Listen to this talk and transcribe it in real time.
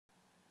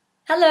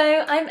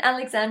Hello, I'm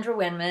Alexandra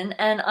Wenman,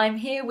 and I'm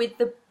here with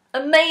the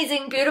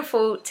amazing,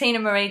 beautiful Tina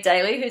Marie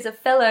Daly, who's a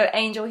fellow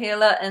angel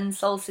healer and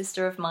soul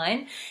sister of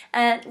mine.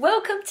 And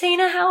welcome,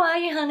 Tina. How are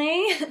you,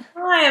 honey?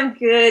 I am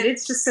good.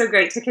 It's just so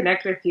great to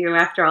connect with you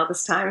after all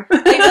this time.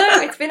 I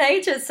know, it's been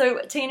ages.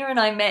 So, Tina and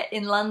I met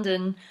in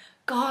London.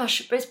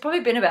 Gosh, it's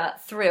probably been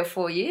about 3 or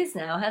 4 years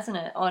now, hasn't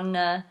it? On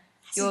Has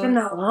it been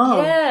your, that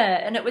long?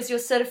 yeah, and it was your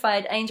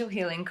certified angel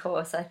healing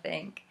course, I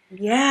think.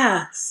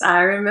 Yes,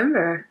 I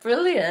remember.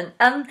 Brilliant.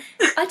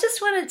 I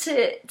just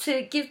wanted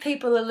to give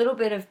people a little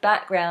bit of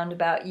background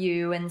about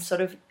you and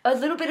sort of a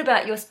little bit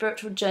about your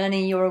spiritual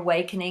journey, your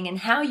awakening, and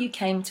how you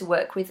came to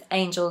work with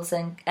angels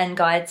and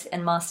guides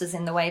and masters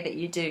in the way that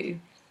you do.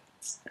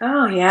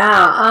 Oh,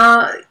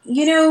 yeah.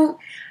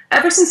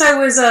 Ever since I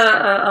was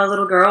a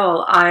little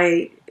girl,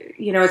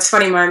 it's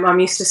funny, my mom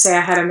used to say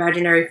I had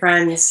imaginary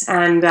friends,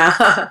 and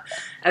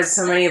as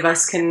so many of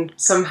us can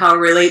somehow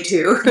relate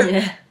to,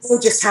 Yeah. we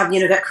just have,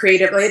 that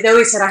creative, like, they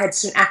always said I had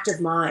such an active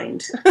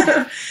mind.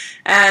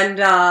 And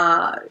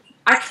I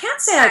can't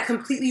say I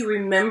completely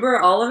remember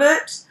all of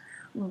it,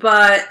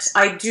 but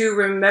I do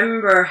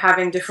remember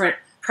having different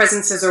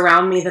presences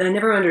around me that I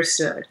never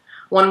understood.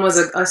 One was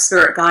a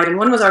spirit guide, and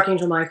one was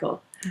Archangel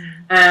Michael.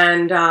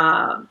 And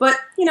but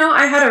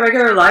I had a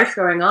regular life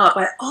growing up.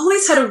 I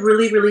always had a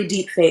really, really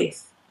deep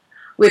faith,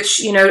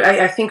 which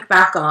I think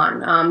back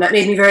on. That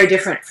made me very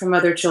different from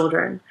other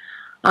children.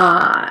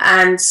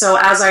 And so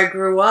as I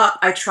grew up,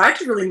 I tried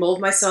to really mold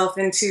myself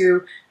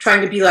into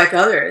trying to be like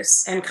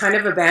others, and kind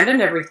of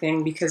abandoned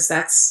everything because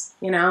that's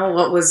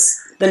what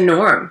was the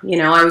norm.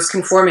 I was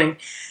conforming.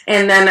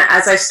 And then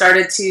as I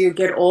started to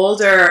get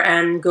older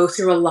and go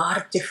through a lot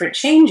of different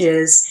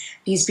changes,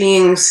 these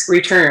beings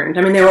returned.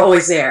 I mean, they were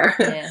always there.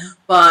 Yeah.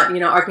 But,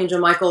 Archangel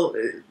Michael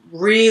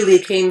really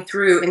came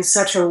through in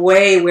such a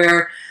way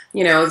where,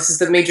 this is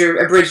the major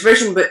abridged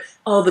version, but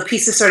all the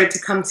pieces started to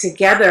come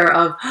together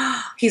of,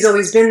 he's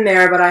always been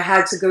there, but I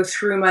had to go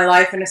through my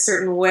life in a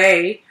certain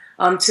way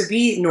to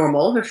be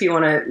normal, if you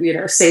want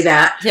to, say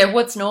that. Yeah,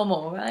 what's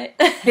normal, right?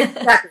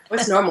 Exactly.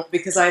 What's normal?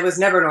 Because I was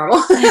never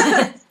normal.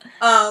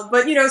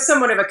 But,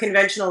 somewhat of a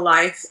conventional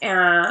life.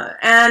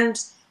 And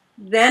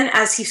then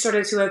as he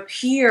started to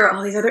appear,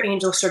 all these other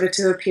angels started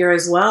to appear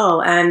as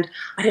well. And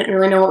I didn't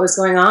really know what was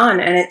going on.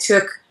 And it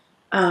took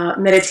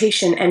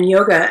meditation and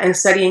yoga and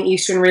studying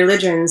Eastern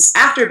religions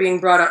after being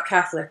brought up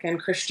Catholic and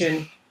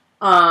Christian,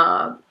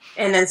 and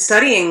then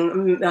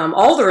studying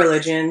all the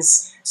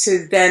religions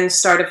to then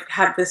start to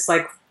have this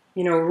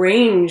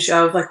range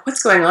of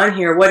what's going on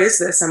here? What is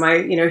this? Am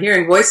I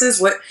hearing voices?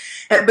 What?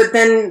 But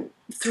then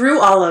through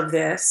all of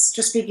this,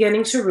 just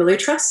beginning to really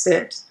trust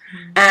it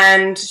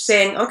and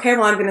saying, okay,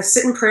 well, I'm going to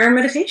sit in prayer and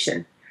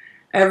meditation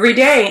every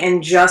day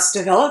and just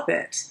develop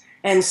it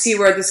and see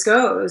where this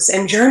goes,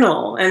 and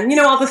journal, and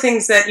all the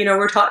things that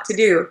we're taught to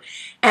do.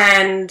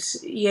 And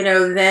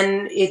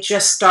then it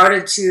just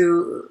started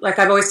to, like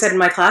I've always said in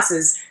my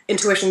classes,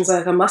 intuition's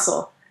like a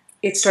muscle.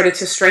 It started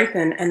to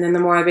strengthen, and then the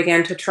more I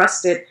began to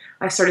trust it,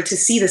 I started to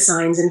see the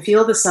signs and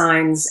feel the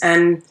signs,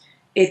 and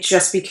it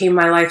just became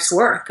my life's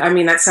work. I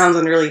mean, that sounds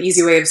like a really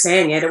easy way of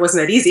saying it. It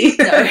wasn't that easy.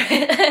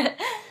 No.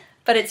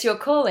 But it's your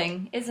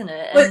calling, isn't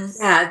it? But And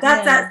yeah,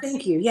 yeah.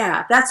 thank you.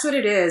 Yeah, that's what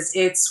it is.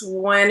 It's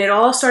when it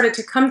all started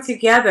to come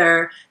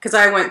together, because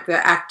I went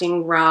the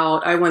acting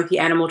route, I went the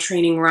animal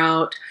training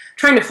route,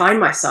 trying to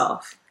find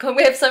myself. God,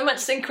 we have so much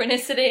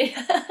synchronicity.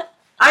 That's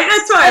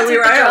I why we did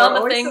were the I drama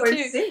always thing so in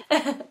too. sync.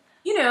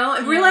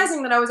 Yeah.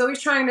 Realizing that I was always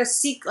trying to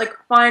seek,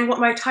 find what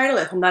my title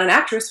is. If I'm not an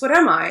actress, what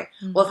am I?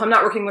 Well, if I'm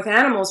not working with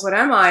animals, what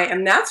am I?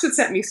 And that's what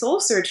sent me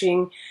soul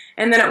searching.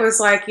 And then it was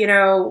like,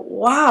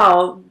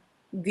 wow,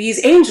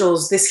 these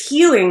angels, this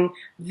healing,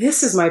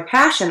 this is my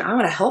passion. I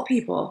want to help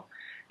people.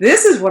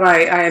 This is what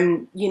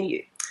I'm, and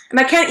you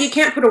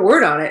can't put a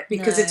word on it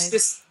because it's No.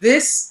 just,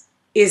 this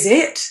is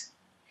it.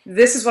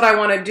 This is what I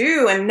want to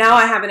do. And now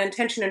I have an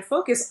intention and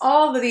focus.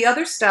 All of the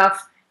other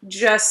stuff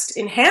just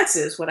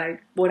enhances what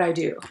I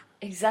do.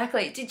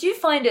 Exactly. Did you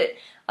find it?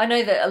 I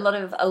know that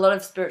a lot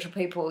of spiritual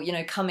people,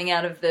 coming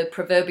out of the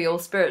proverbial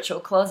spiritual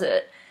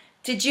closet.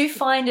 Did you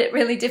find it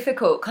really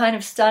difficult, kind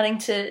of starting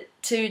to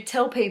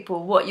tell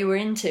people what you were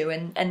into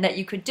and that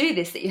you could do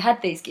this, that you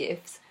had these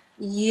gifts?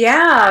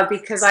 Yeah,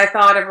 because I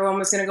thought everyone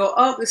was going to go,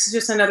 oh, this is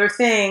just another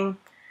thing,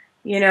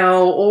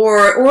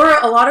 or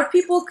a lot of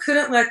people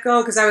couldn't let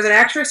go because I was an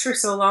actress for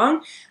so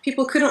long.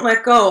 People couldn't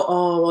let go.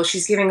 Oh, well,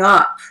 she's giving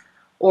up,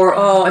 or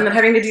oh, and then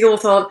having to deal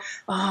with all,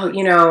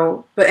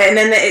 oh, but and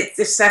then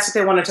that's what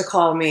they wanted to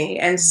call me,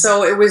 and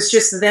so it was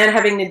just then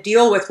having to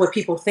deal with what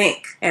people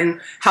think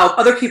and how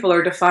other people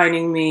are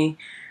defining me.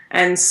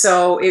 And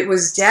so it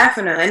was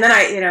definitely, and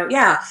then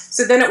yeah.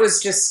 So then it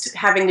was just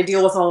having to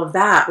deal with all of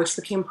that, which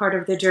became part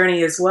of the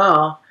journey as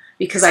well,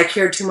 because I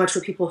cared too much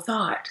what people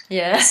thought.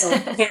 Yeah. So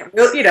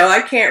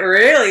I can't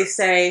really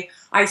say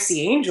I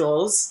see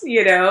angels.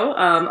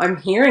 I'm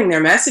hearing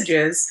their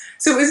messages.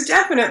 So it was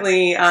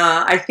definitely,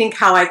 I think,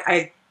 how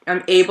I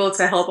am able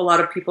to help a lot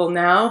of people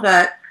now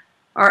that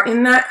are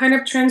in that kind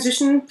of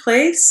transition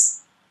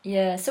place.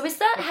 Yeah. So is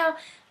that how?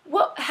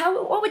 What?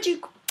 How? What would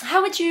you?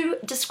 How would you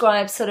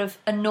describe sort of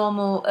a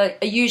normal,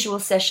 a usual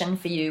session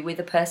for you with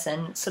a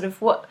person? Sort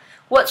of what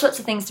sorts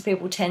of things do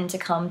people tend to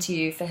come to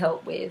you for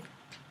help with?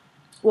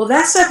 Well,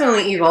 that's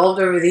definitely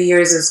evolved over the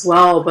years as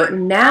well, but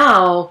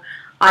now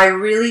I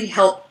really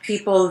help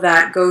people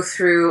that go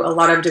through a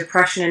lot of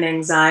depression and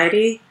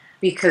anxiety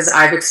because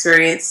I've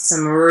experienced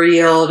some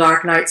real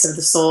dark nights of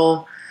the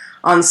soul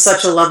on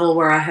such a level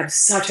where I have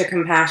such a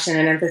compassion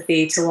and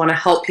empathy to want to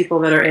help people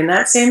that are in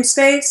that same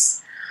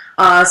space.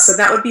 So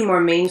that would be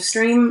more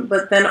mainstream,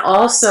 but then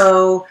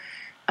also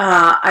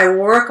I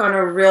work on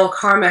a real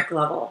karmic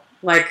level,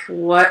 like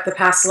what the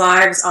past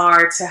lives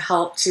are to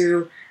help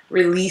to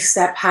release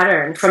that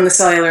pattern from the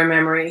cellular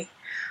memory.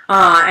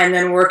 And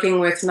then working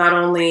with not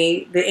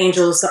only the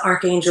angels, the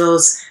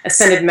archangels,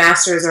 ascended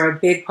masters are a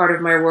big part of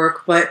my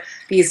work, but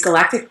these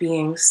galactic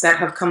beings that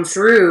have come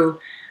through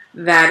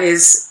that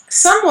is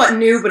somewhat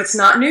new, but it's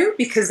not new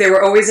because they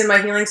were always in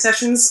my healing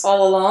sessions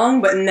all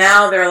along, but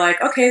now they're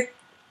like, okay,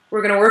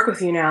 we're going to work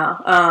with you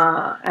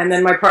now. And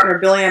then my partner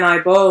Billy and I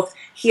both,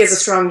 he has a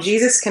strong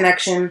Jesus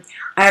connection.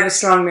 I have a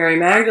strong Mary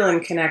Magdalene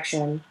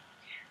connection.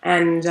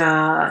 And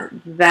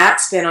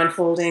that's been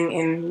unfolding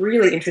in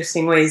really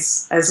interesting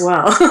ways as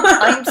well.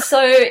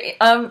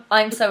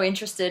 I'm so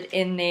interested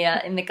in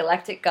the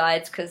galactic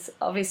guides because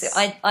obviously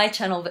I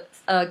channel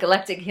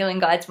galactic healing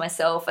guides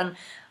myself, and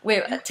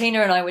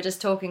Tina and I were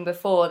just talking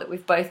before that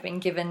we've both been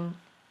given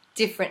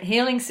different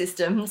healing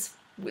systems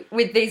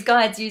with these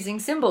guides using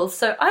symbols.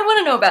 So I want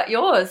to know about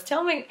yours.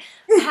 Tell me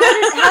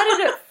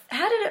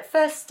how did it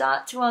first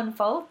start to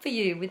unfold for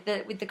you with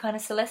the kind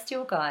of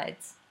celestial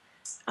guides?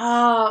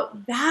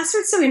 That's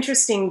what's so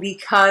interesting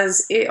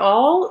because it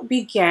all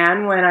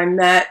began when I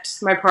met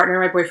my partner,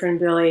 my boyfriend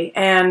Billy,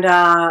 and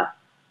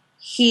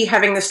he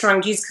having the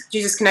strong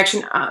Jesus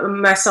connection,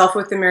 myself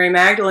with the Mary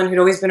Magdalene who'd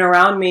always been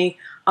around me.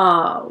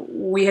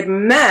 We had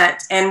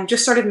met and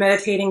just started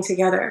meditating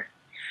together.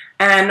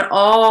 And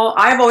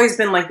I've always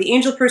been like the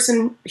angel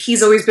person.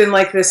 He's always been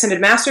like the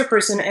ascended master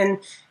person, and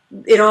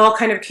it all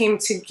kind of came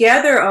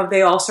together.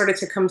 They all started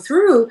to come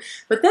through.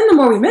 But then the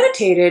more we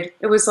meditated,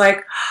 it was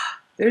like,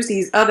 there's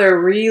these other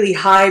really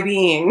high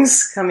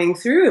beings coming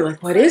through.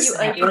 Like, what is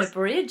that? You opened a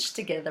bridge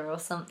together or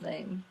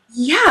something.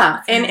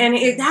 Yeah,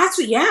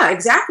 yeah,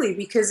 exactly,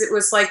 because it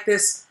was like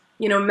this,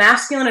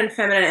 masculine and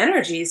feminine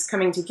energies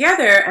coming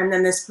together, and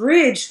then this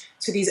bridge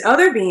to these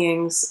other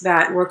beings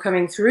that were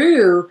coming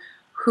through,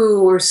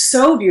 who were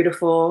so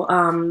beautiful.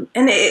 And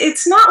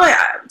it's not like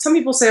some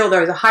people say, oh,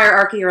 there's a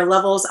hierarchy or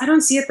levels. I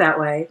don't see it that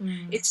way.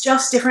 It's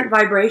just different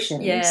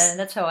vibrations. Yeah,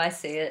 that's how I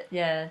see it.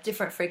 Yeah,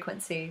 different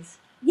frequencies.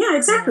 Yeah,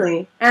 exactly.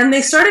 Yeah. And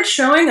they started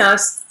showing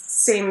us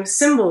same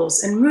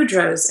symbols and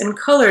mudras and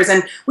colors,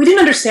 and we didn't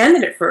understand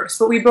it at first,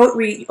 but we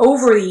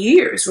over the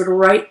years would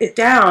write it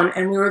down,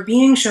 and we were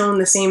being shown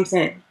the same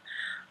thing.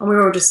 And we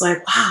were just like,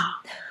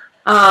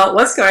 wow,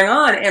 what's going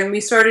on? And we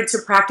started to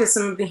practice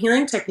some of the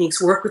healing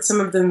techniques, work with some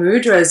of the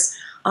mudras,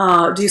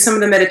 do some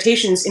of the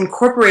meditations,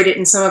 incorporate it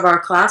in some of our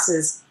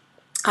classes.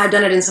 I've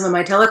done it in some of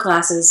my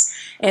teleclasses.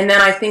 And then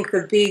I think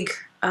the big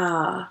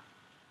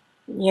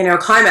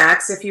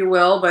climax, if you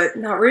will, but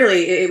not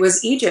really. It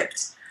was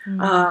Egypt,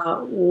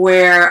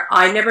 where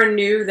I never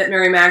knew that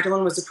Mary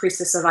Magdalene was a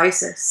priestess of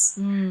Isis.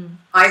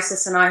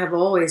 Isis and I have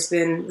always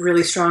been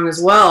really strong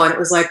as well, and it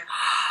was like,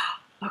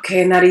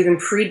 okay, and that even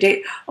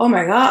predate. Oh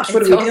my gosh,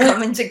 what are we doing? It's all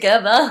coming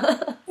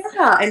together.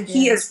 Yeah, and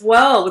he as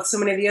well with so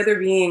many of the other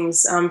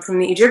beings from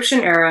the Egyptian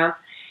era.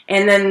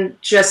 And then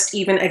just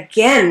even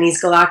again,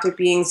 these galactic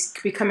beings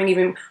becoming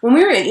even. When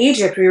we were in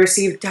Egypt, we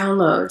received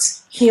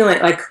downloads,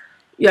 healing, like.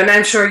 Yeah, and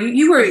I'm sure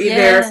you were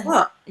there as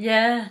well.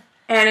 Yeah.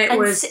 And it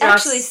was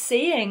actually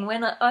seeing,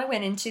 when I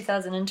went in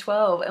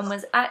 2012 and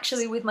was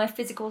actually with my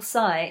physical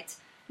sight,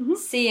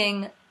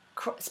 seeing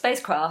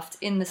spacecraft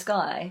in the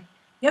sky.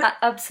 Yep.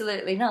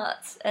 Absolutely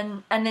nuts.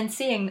 And then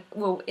seeing,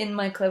 in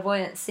my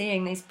clairvoyance,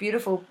 seeing these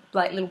beautiful,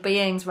 like, little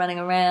beings running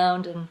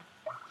around, and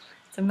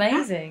it's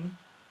amazing.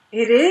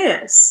 It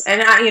is.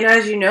 And,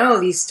 as you know,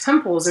 these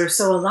temples are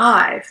so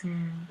alive.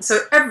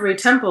 So every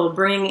temple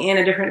bringing in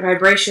a different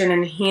vibration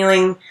and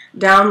healing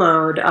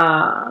download.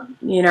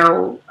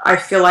 I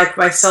feel like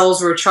my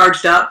cells were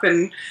charged up,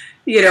 and,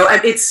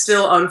 it's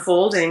still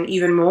unfolding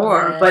even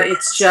more. Yeah. But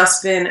it's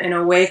just been an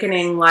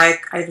awakening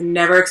like I've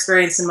never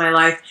experienced in my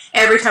life.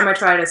 Every time I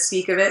try to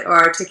speak of it or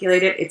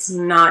articulate it, it's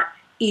not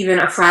even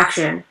a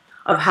fraction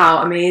of how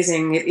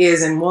amazing it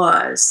is and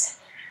was.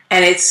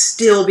 And it's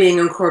still being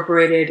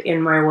incorporated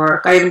in my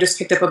work. I even just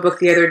picked up a book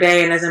the other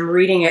day, and as I'm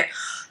reading it,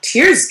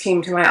 tears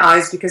came to my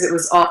eyes because it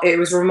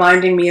was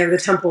reminding me of the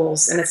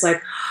temples, and it's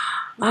like,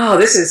 oh,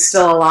 this is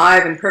still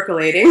alive and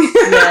percolating.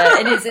 Yeah,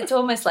 it is. It's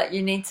almost like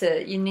you need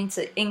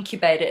to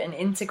incubate it and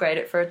integrate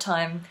it for a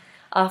time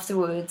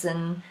afterwards,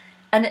 and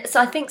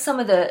so I think some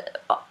of the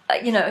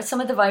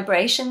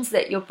vibrations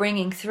that you're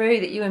bringing through,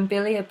 that you and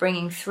Billy are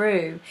bringing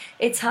through,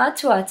 it's hard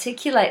to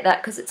articulate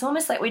that because it's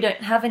almost like we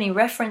don't have any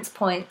reference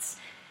points.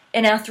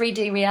 In our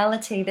 3D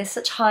reality, there's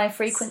such high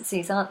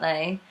frequencies, aren't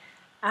they?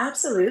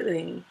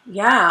 Absolutely.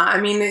 Yeah.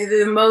 I mean,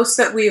 the most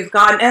that we've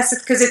gotten,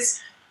 because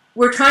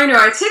we're trying to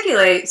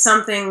articulate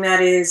something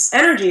that is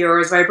energy or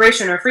is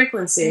vibration or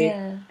frequency.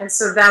 Yeah. And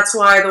so that's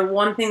why the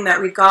one thing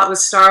that we got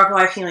was Star of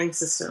Life Healing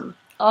System.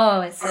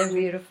 Oh, it's so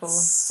beautiful.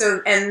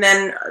 So, and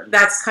then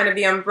that's kind of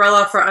the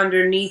umbrella for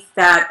underneath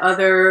that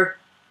other,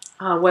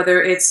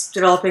 whether it's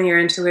developing your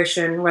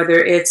intuition,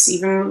 whether it's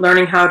even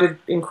learning how to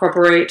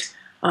incorporate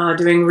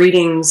doing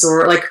readings,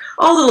 or like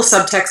all little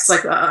subtexts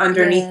like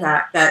underneath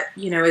that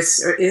you know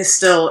is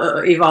still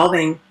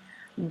evolving,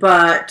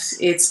 but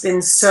it's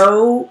been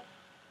so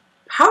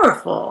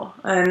powerful.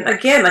 And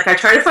again, like I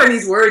try to find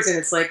these words, and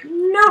it's like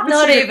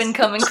not even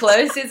coming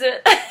close, is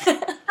it?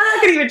 I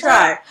could even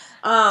try.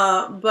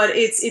 But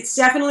it's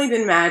definitely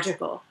been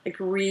magical, like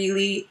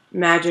really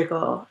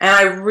magical, and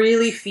I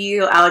really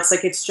feel, Alex,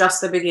 like it's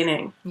just the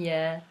beginning.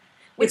 Yeah.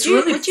 Would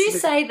you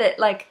say that,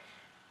 like,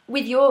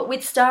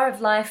 with Star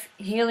of Life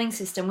Healing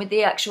System, with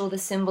the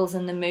symbols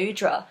and the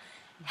mudra,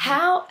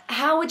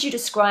 how would you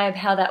describe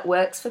how that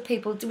works for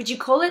people? Would you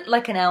call it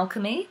like an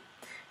alchemy?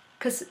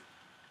 Because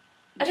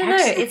I don't know,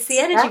 it's the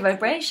energy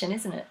vibration,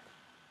 isn't it?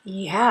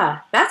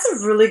 Yeah, that's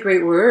a really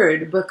great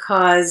word,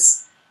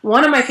 because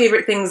one of my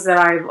favorite things that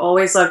I've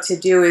always loved to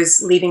do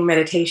is leading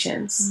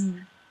meditations.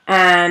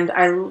 And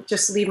I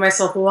just leave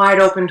myself wide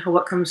open to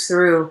what comes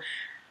through.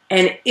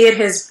 And it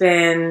has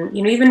been,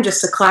 you know, even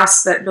just a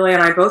class that Billy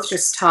and I both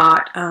just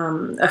taught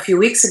a few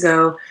weeks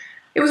ago,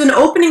 it was an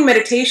opening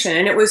meditation,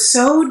 and it was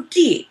so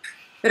deep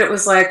that it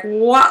was like,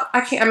 what? I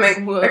can't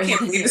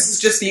believe this is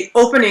just the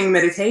opening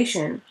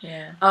meditation.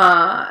 Yeah.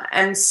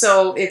 And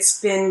so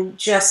it's been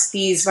just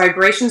these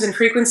vibrations and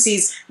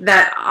frequencies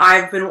that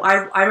I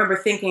remember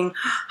thinking,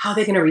 how are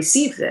they going to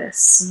receive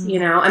this? You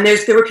know, and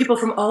there were people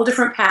from all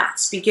different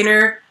paths,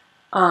 beginner,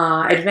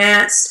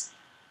 advanced,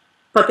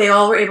 but they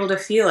all were able to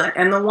feel it.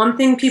 And the one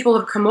thing people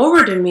have come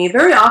over to me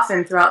very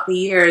often throughout the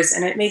years,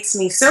 and it makes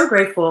me so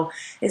grateful,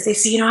 is they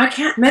say, you know, I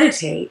can't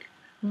meditate,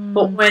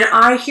 but when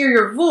I hear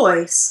your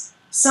voice,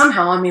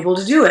 somehow I'm able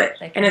to do it.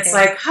 And it's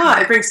like,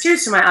 it brings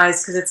tears to my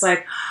eyes, because it's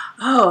like,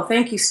 oh,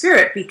 thank you,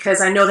 Spirit, because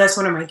I know that's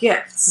one of my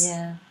gifts.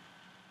 Yeah.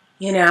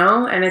 You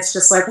know, and it's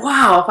just like,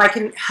 wow, if I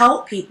can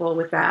help people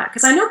with that,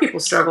 because I know people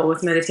struggle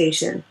with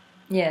meditation.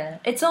 Yeah,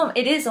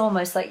 it is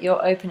almost like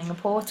you're opening a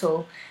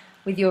portal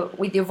with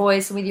your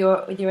voice, with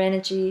your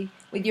energy,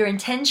 with your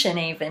intention,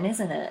 even,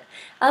 isn't it?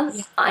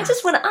 I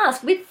just want to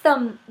ask, with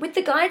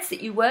the guides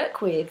that you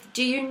work with,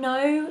 do you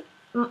know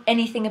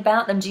anything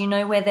about them? Do you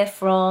know where they're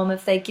from?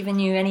 Have they given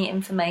you any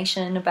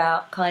information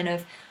about kind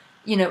of,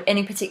 you know,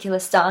 any particular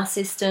star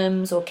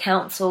systems or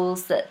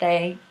councils that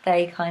they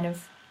kind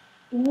of?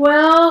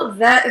 Well,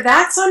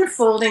 that's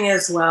unfolding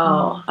as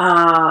well.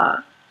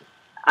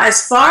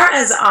 As far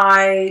as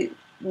I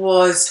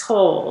was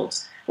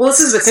told, well, this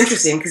is what's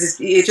interesting, because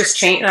it just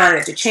changed. Not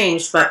that it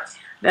changed, but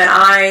that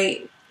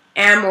I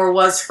am or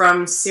was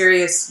from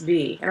Sirius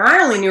B, and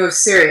I only knew of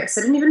Sirius.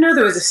 I didn't even know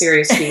there was a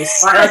Sirius B.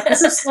 So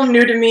this is still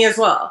new to me as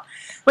well.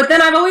 But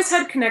then I've always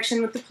had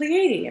connection with the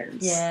Pleiadians.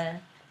 Yeah.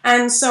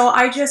 And so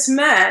I just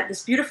met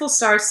this beautiful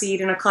starseed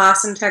in a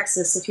class in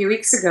Texas a few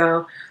weeks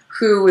ago,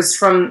 who was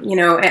from, you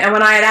know, and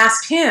when I had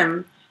asked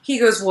him, he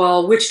goes,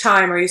 well, which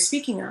time are you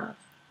speaking of?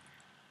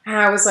 And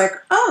I was like,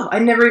 oh, it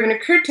never even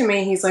occurred to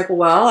me. He's like,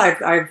 well,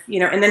 I've, you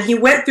know, and then he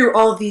went through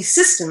all these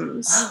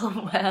systems.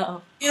 Oh,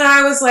 wow. And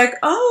I was like,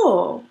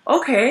 oh,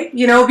 okay.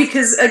 You know,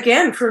 because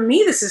again, for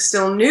me, this is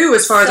still new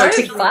as far as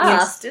articulating. So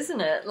fast,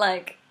 isn't it?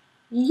 Like,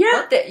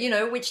 yeah. You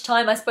know, which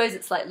time, I suppose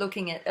it's like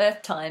looking at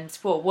Earth times.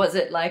 Well, was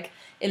it like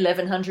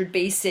 1100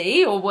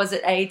 BC, or was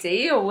it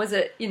AD, or was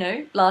it, you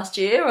know, last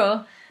year,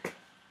 or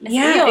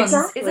eons,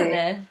 exactly. Isn't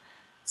there?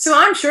 So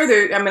I'm sure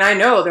I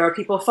know there are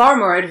people far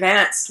more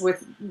advanced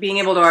with being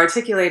able to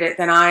articulate it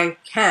than I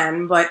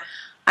can, but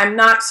I'm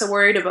not so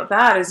worried about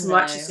that as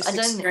much as just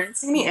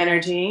experiencing the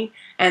energy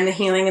and the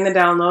healing and the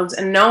downloads,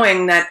 and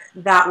knowing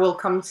that will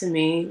come to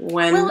me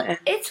when... Well,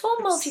 it's all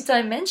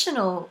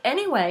multidimensional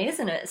anyway,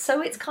 isn't it? So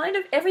it's kind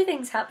of,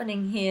 everything's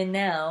happening here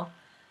now.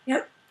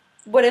 Yep.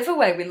 Whatever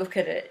way we look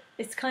at it,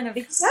 it's kind of...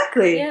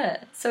 Exactly.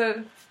 Yeah,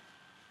 so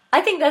I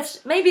think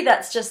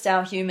that's just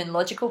our human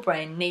logical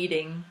brain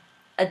needing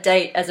a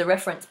date as a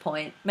reference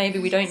point. Maybe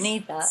we don't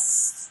need that.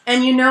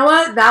 And you know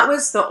what? That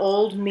was the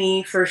old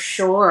me for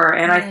sure.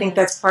 And I think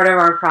that's part of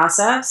our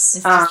process.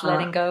 It's just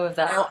letting go of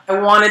that. I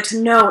wanted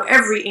to know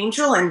every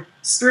angel and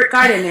spirit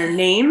guide and their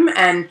name.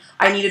 And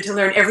I needed to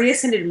learn every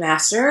ascended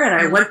master. And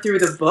I went through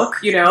the book,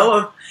 you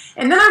know.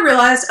 And then I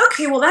realized,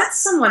 okay, well, that's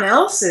someone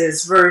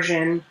else's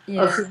version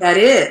of who that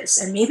is.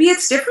 And maybe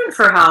it's different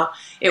for how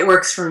it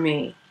works for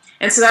me.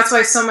 And so that's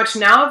why so much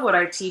now of what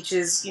I teach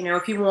is, you know,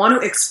 if you want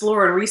to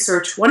explore and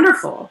research,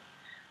 wonderful.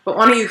 But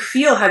why don't you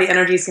feel how the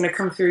energy is going to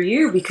come through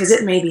you, because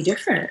it may be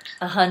different.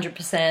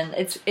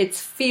 100%. It's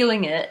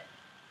feeling it,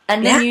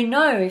 and then you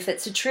know if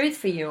it's a truth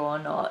for you or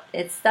not.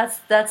 That's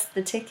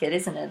the ticket,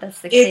 isn't it? That's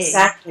the key.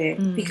 Exactly,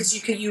 because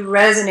you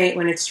resonate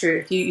when it's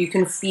truth. You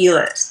can feel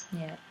it.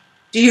 Yeah.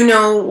 Do you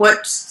know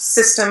what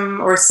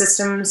system or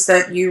systems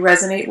that you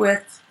resonate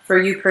with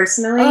for you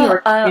personally? Oh,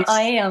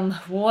 I am.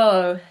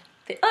 Whoa.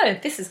 Oh,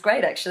 this is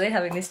great, actually,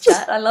 having this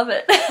chat. I love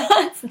it.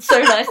 It's so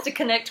nice to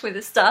connect with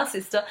a star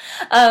sister.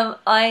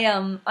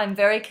 I'm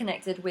very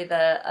connected with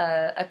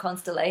a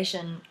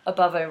constellation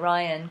above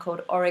Orion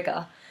called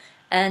Auriga.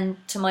 And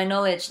to my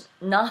knowledge,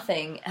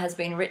 nothing has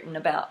been written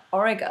about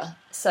Auriga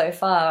so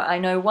far. I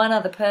know one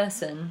other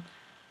person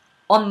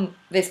on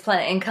this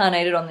planet,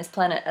 incarnated on this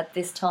planet at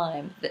this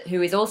time,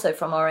 who is also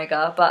from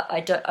Auriga, but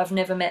I've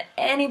never met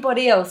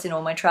anybody else in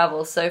all my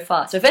travels so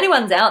far. So if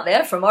anyone's out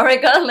there from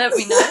Auriga, let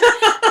me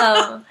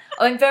know.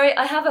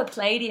 I have a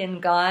Pleiadian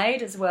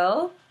guide as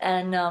well,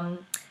 and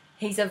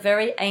he's a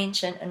very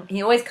ancient, and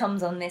he always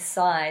comes on this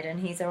side, and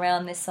he's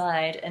around this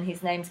side, and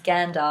his name's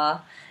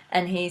Gandar,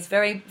 and he's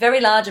very,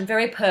 very large and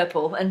very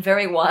purple and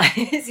very white.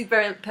 He's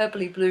very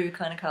purpley blue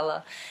kind of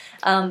colour.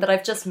 But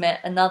I've just met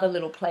another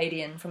little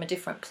Pleiadian from a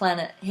different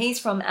planet.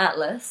 He's from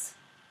Atlas,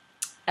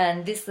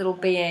 and this little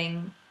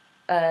being,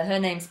 her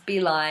name's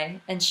Belai,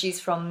 and she's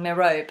from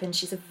Merope, and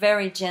she's a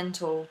very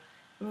gentle,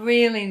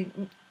 really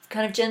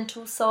kind of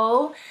gentle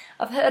soul.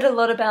 I've heard a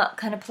lot about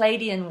kind of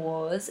Pleiadian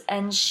wars,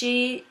 and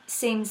she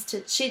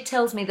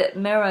tells me that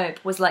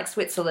Merope was like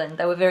Switzerland.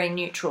 They were very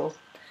neutral.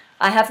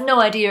 I have no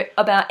idea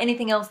about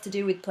anything else to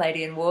do with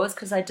Pleiadian wars,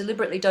 because I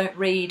deliberately don't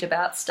read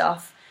about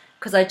stuff,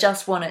 because I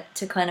just want it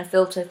to kind of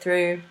filter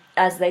through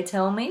as they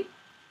tell me.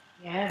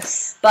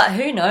 Yes. But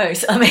who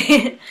knows? I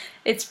mean,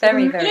 it's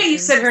very, very interesting. You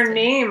said her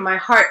name, my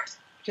heart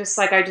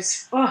my heart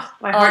just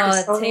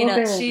so Tina,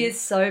 opened. she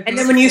is so beautiful. And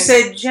then when you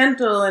said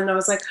gentle, and I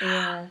was like,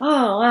 oh,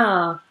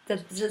 wow.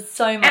 There's just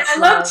so much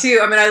And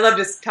I love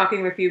just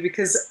talking with you,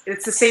 because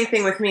it's the same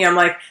thing with me. I'm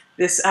like,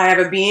 I have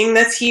a being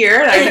that's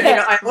here.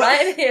 And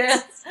right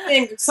here.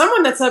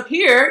 Someone that's up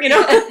here,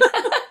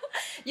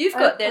 You've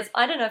got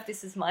I don't know if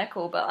this is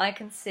Michael, but I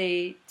can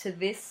see to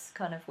this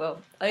kind of,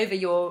 over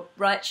your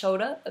right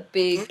shoulder, a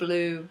big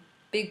blue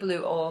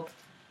orb.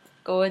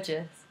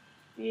 Gorgeous.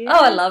 Yeah.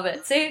 Oh, I love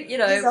it. See,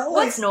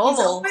 what's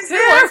normal? Who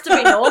wants to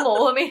be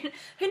normal? I mean,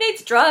 who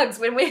needs drugs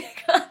when we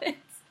got it?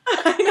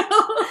 I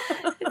know.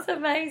 It's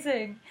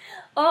amazing.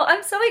 Oh,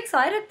 I'm so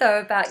excited though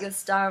about your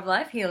Star of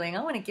Life healing.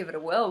 I want to give it a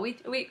whirl.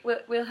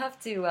 We'll have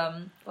to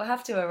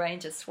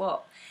arrange a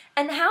swap.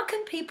 And how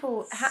can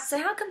people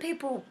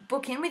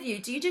book in with you?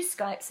 Do you do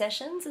Skype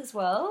sessions as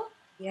well?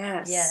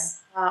 Yes. Yeah.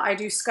 I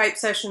do Skype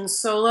sessions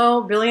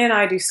solo. Billy and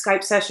I do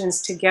Skype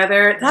sessions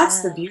together.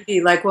 That's the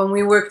beauty. Like when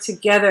we work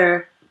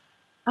together,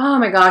 oh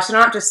my gosh, I'm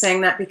not just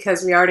saying that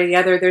because we are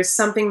together. There's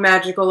something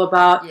magical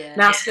about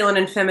masculine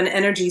and feminine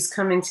energies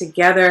coming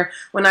together.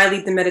 When I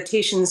lead the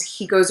meditations,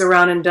 he goes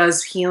around and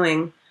does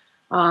healing.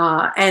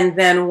 And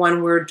then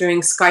when we're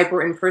doing Skype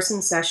or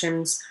in-person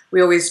sessions,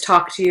 we always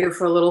talk to you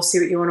for a little, see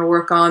what you want to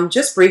work on,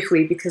 just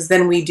briefly, because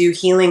then we do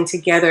healing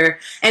together.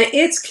 And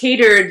it's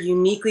catered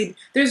uniquely.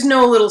 There's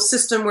no little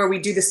system where we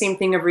do the same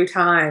thing every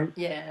time.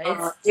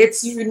 Yeah,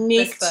 it's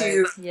unique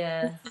to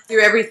do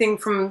everything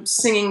from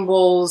singing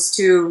bowls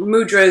to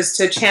mudras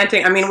to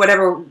chanting. I mean,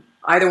 whatever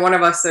either one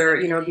of us are,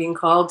 being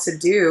called to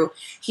do.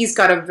 He's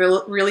got a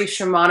really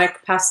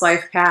shamanic past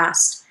life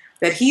past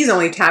that he's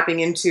only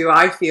tapping into,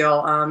 I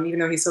feel, even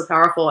though he's so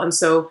powerful. And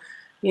so,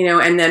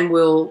 and then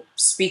we'll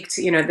speak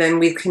to, then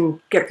we can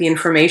get the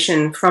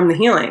information from the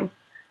healing,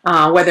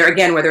 whether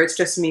it's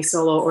just me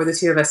solo or the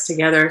two of us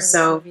together.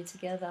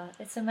 Together.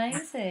 It's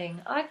amazing.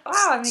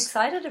 I'm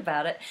excited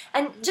about it.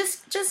 And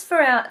just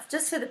for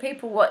the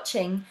people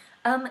watching,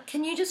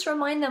 can you just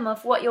remind them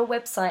of what your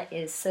website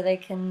is so they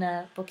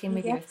can book in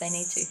with you if they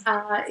need to?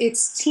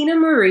 It's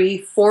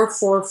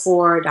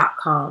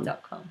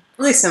tinamarie444.com.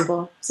 Really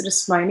simple. So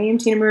just my name,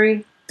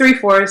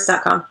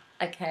 tinamarie34s.com.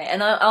 Okay,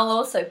 and I'll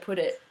also put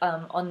it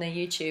on the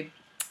YouTube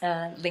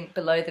link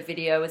below the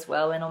video as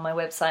well, and on my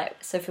website.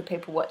 So for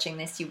people watching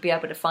this, you'll be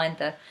able to find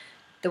the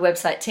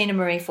website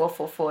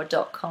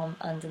tinamarie444.com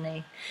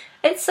underneath.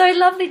 It's so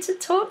lovely to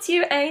talk to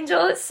you,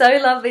 Angel. It's so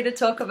lovely to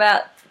talk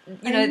about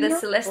the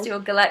celestial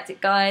galactic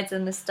guides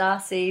and the star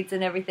seeds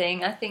and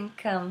everything. I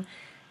think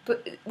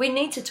but we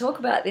need to talk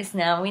about this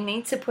now. We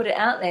need to put it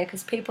out there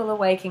because people are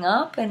waking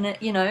up, and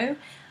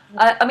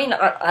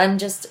I'm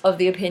just of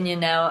the opinion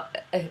now,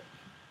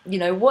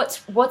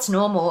 what's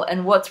normal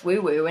and what's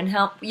woo-woo, and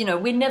how,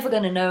 we're never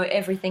going to know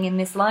everything in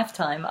this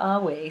lifetime,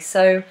 are we?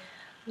 So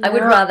I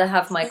would rather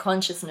have my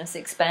consciousness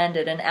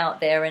expanded and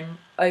out there and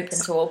open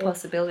to all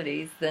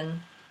possibilities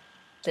than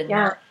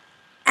not.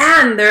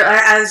 And they're,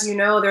 as you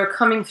know, they're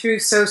coming through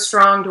so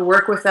strong to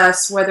work with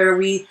us, whether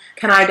we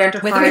can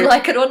identify... Whether we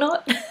like it or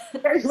not.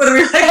 Whether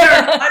we like it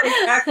or not,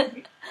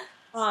 exactly.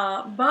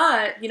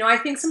 But, I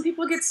think some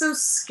people get so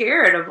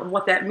scared of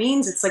what that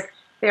means. It's like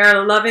they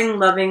are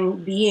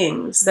loving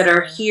beings that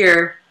are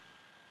here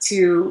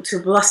to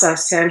bless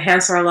us, to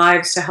enhance our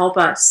lives, to help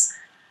us.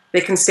 They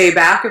can stay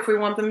back if we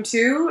want them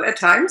to at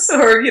times,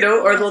 or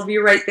they'll be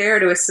right there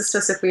to assist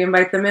us if we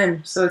invite them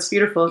in. So it's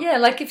beautiful. Yeah,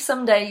 like if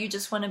someday you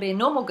just want to be a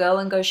normal girl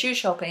and go shoe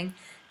shopping,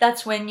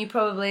 that's when you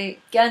probably,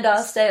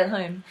 Gandar, stay at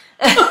home.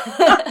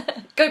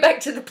 Go back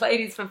to the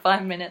Pleiades for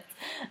 5 minutes.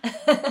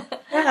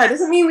 Yeah, it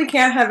doesn't mean we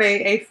can't have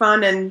a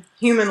fun and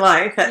human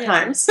life at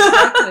times.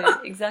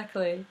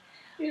 Exactly.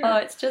 Oh,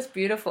 it's just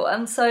beautiful.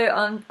 I'm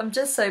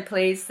just so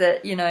pleased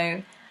that, you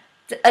know,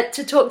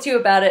 to talk to you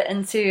about it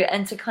and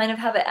to kind of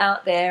have it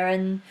out there,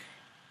 and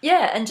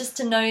yeah, and just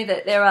to know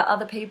that there are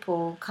other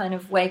people kind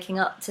of waking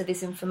up to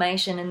this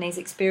information and these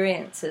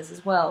experiences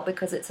as well,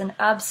 because it's an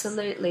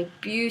absolutely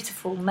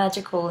beautiful,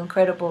 magical,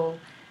 incredible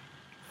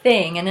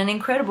thing, and an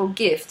incredible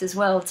gift as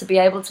well, to be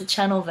able to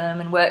channel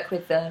them and work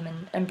with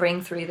them and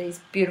bring through these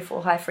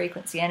beautiful high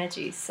frequency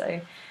energies.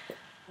 So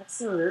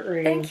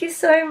Absolutely. thank you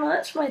so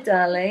much, my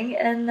darling,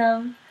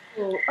 and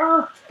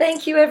Oh,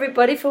 thank you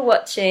everybody for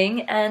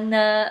watching, and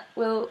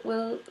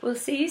we'll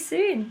see you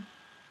soon.